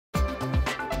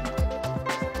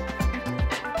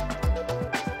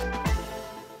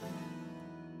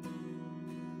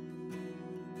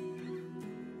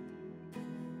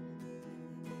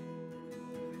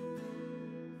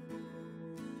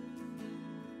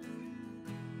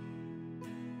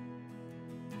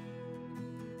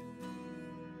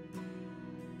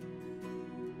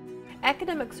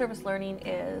Academic service learning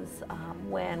is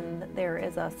when there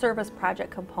is a service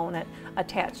project component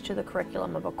attached to the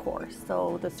curriculum of a course.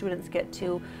 So the students get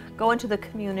to go into the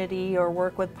community or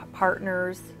work with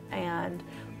partners and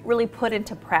really put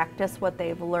into practice what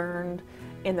they've learned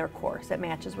in their course. It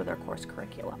matches with their course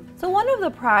curriculum. So one of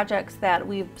the projects that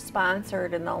we've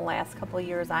sponsored in the last couple of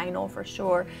years, I know for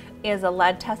sure, is a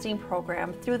lead testing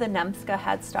program through the NEMSCA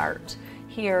Head Start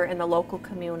here in the local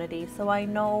community. So I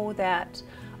know that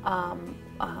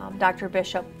Dr.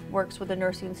 Bishop works with the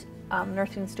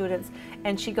nursing students,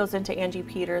 and she goes into Angie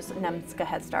Peters' NEMSCA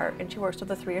Head Start, and she works with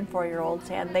the 3- and 4-year-olds,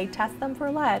 and they test them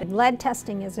for lead. Lead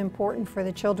testing is important for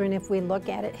the children. If we look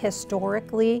at it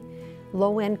historically,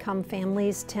 low-income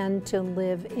families tend to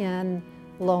live in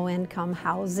low-income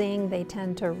housing. They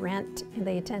tend to rent, and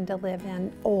they tend to live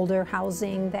in older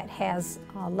housing that has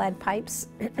lead pipes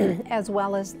as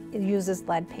well as it uses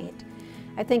lead paint.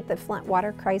 I think the Flint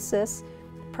water crisis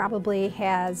probably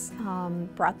has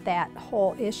brought that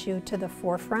whole issue to the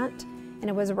forefront, and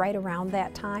it was right around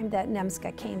that time that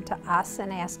NEMSCA came to us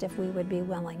and asked if we would be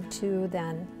willing to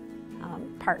then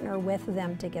partner with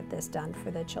them to get this done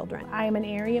for the children. I am an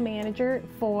area manager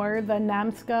for the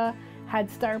NEMSCA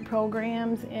Head Start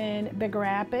programs in Big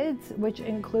Rapids, which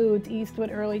includes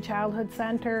Eastwood Early Childhood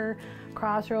Center,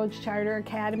 Crossroads Charter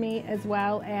Academy, as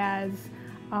well as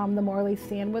the Morley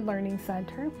Stanwood Learning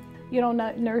Center. You know,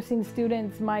 nursing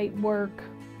students might work,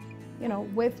 you know,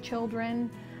 with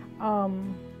children,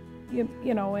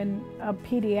 you know, in a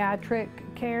pediatric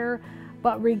care.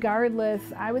 But regardless,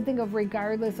 I would think of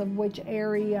regardless of which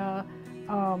area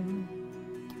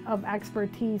of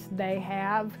expertise they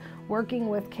have, working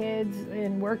with kids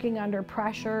and working under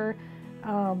pressure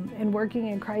and working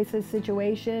in crisis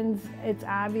situations, it's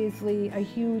obviously a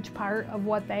huge part of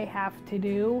what they have to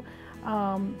do.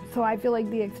 So I feel like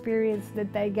the experience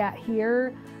that they get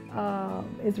here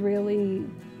is really,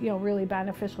 you know, really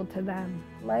beneficial to them.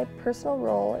 My personal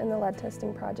role in the lead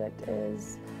testing project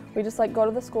is we just go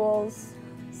to the schools,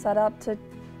 set up to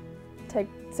take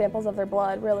samples of their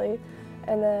blood, really,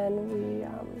 and then we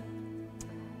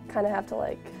kind of have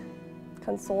to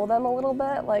console them a little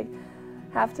bit,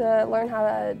 have to learn how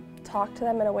to talk to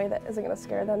them in a way that isn't going to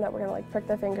scare them, that we're going to prick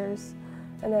their fingers,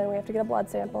 and then we have to get a blood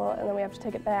sample, and then we have to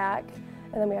take it back,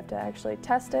 and then we have to actually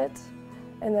test it,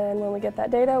 and then when we get that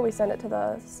data, we send it to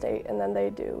the state, and then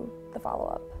they do the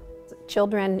follow-up.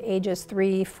 Children ages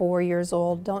 3, 4 years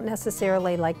old don't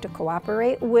necessarily like to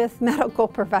cooperate with medical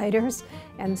providers,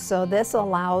 and so this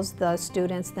allows the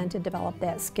students then to develop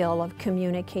that skill of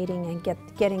communicating and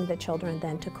getting the children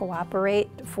then to cooperate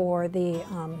for the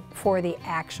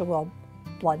actual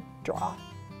blood draw.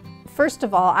 First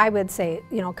of all, I would say,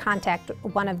 you know, contact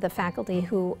one of the faculty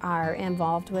who are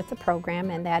involved with the program,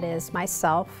 and that is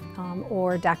myself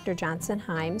or Dr.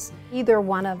 Johnson-Himes. Either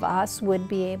one of us would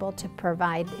be able to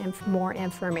provide more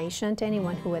information to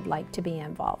anyone who would like to be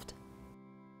involved.